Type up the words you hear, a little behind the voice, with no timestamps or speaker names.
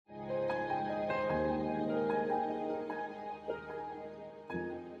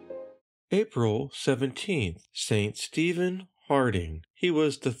April 17th, Saint Stephen Harding. He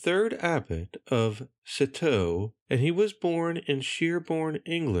was the third abbot of Citeaux, and he was born in Sherborne,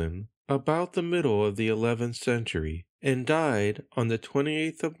 England, about the middle of the 11th century, and died on the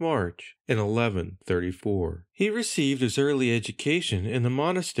 28th of March in 1134. He received his early education in the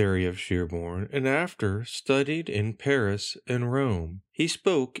monastery of Sherborne, and after studied in Paris and Rome. He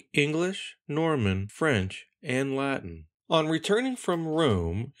spoke English, Norman, French, and Latin. On returning from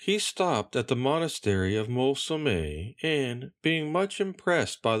Rome, he stopped at the monastery of Molsomé, and, being much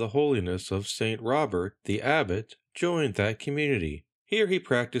impressed by the holiness of Saint Robert, the abbot, joined that community. Here he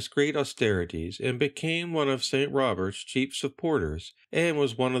practiced great austerities, and became one of Saint Robert's chief supporters, and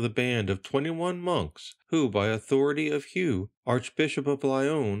was one of the band of 21 monks, who, by authority of Hugh, Archbishop of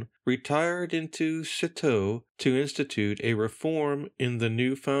Lyon, retired into Citeaux to institute a reform in the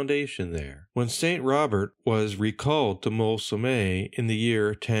new foundation there. When Saint Robert was recalled to Molsomé in the year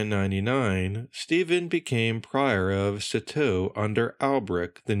 1099, Stephen became prior of Citeaux under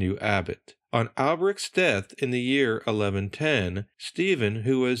Alberic, the new abbot. On Alberic's death in the year 1110, Stephen,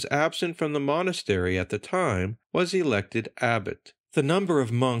 who was absent from the monastery at the time, was elected abbot. The number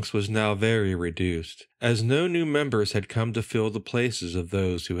of monks was now very reduced, as no new members had come to fill the places of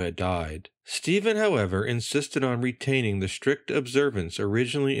those who had died. Stephen, however, insisted on retaining the strict observance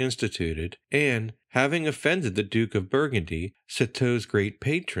originally instituted, and, having offended the Duke of Burgundy, Citeaux's great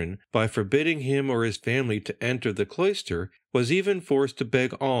patron, by forbidding him or his family to enter the cloister, was even forced to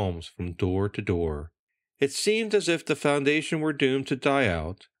beg alms from door to door. It seemed as if the foundation were doomed to die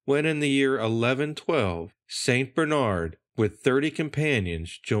out, when in the year 1112, Saint Bernard, with 30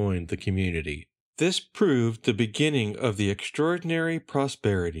 companions, joined the community. This proved the beginning of the extraordinary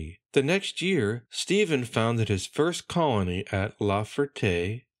prosperity. The next year, Stephen founded his first colony at La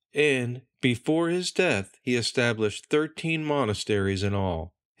Ferté, and, before his death, he established 13 monasteries in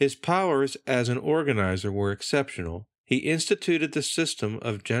all. His powers as an organizer were exceptional. He instituted the system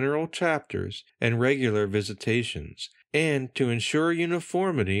of general chapters and regular visitations, and, to ensure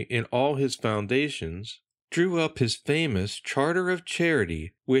uniformity in all his foundations, drew up his famous Charter of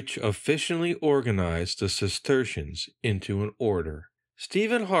Charity, which officially organized the Cistercians into an order.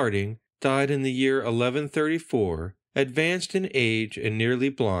 Stephen Harding died in the year 1134, advanced in age and nearly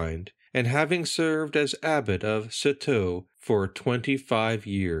blind, and having served as abbot of Citeaux for 25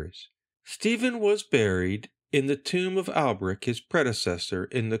 years. Stephen was buried in the tomb of Alberic, his predecessor,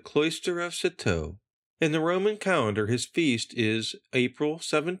 in the cloister of Citeaux. In the Roman calendar, his feast is April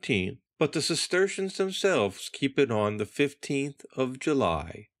 17th, but the Cistercians themselves keep it on the 15th of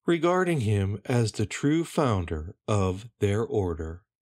July, regarding him as the true founder of their order.